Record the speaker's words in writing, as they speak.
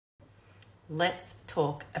let's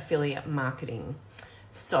talk affiliate marketing.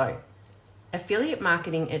 So affiliate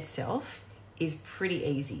marketing itself is pretty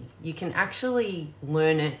easy. You can actually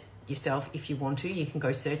learn it yourself if you want to. You can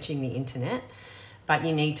go searching the internet, but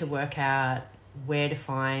you need to work out where to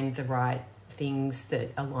find the right things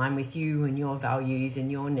that align with you and your values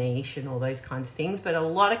and your niche and all those kinds of things. But a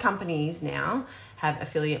lot of companies now have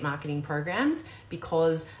affiliate marketing programs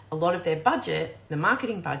because a lot of their budget, the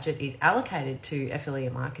marketing budget, is allocated to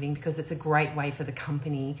affiliate marketing because it's a great way for the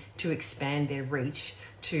company to expand their reach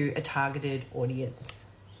to a targeted audience.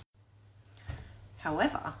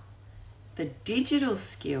 However, the digital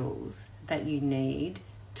skills that you need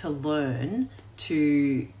to learn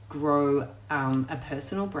to grow a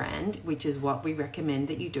personal brand, which is what we recommend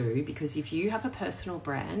that you do, because if you have a personal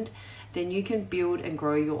brand, then you can build and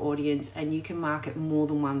grow your audience and you can market more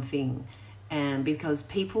than one thing. And because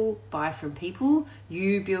people buy from people,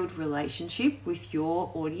 you build relationship with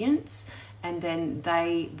your audience, and then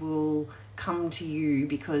they will come to you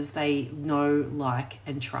because they know, like,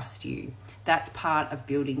 and trust you. That's part of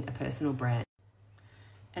building a personal brand.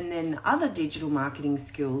 And then the other digital marketing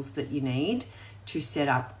skills that you need to set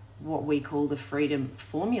up what we call the freedom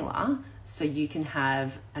formula, so you can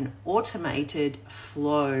have an automated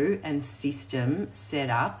flow and system set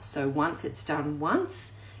up. So once it's done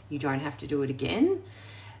once, you don't have to do it again.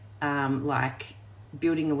 Like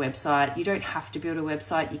building a website, you don't have to build a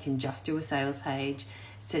website. You can just do a sales page.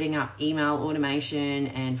 Setting up email automation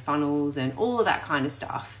and funnels and all of that kind of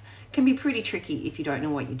stuff can be pretty tricky if you don't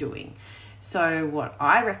know what you're doing. So what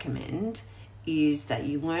I recommend is that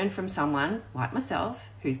you learn from someone like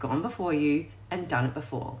myself who's gone before you and done it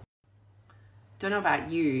before. Don't know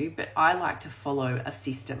about you, but I like to follow a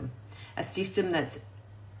system that's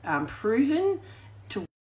proven to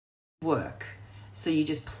work. So you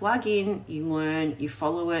just plug in, you learn, you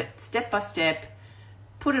follow it step by step,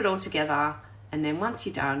 put it all together, and then once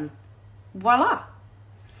you're done, voila.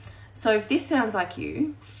 So if this sounds like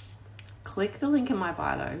you, click the link in my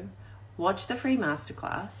bio, watch the free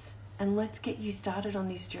masterclass, and let's get you started on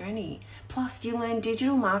this journey. Plus, you learn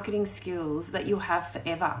digital marketing skills that you'll have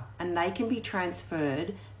forever, and they can be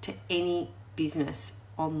transferred to any business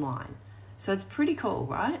online. So it's pretty cool,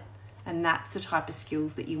 right? And that's the type of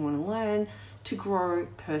skills that you want to learn to grow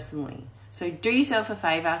personally. So do yourself a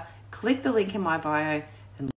favor, click the link in my bio,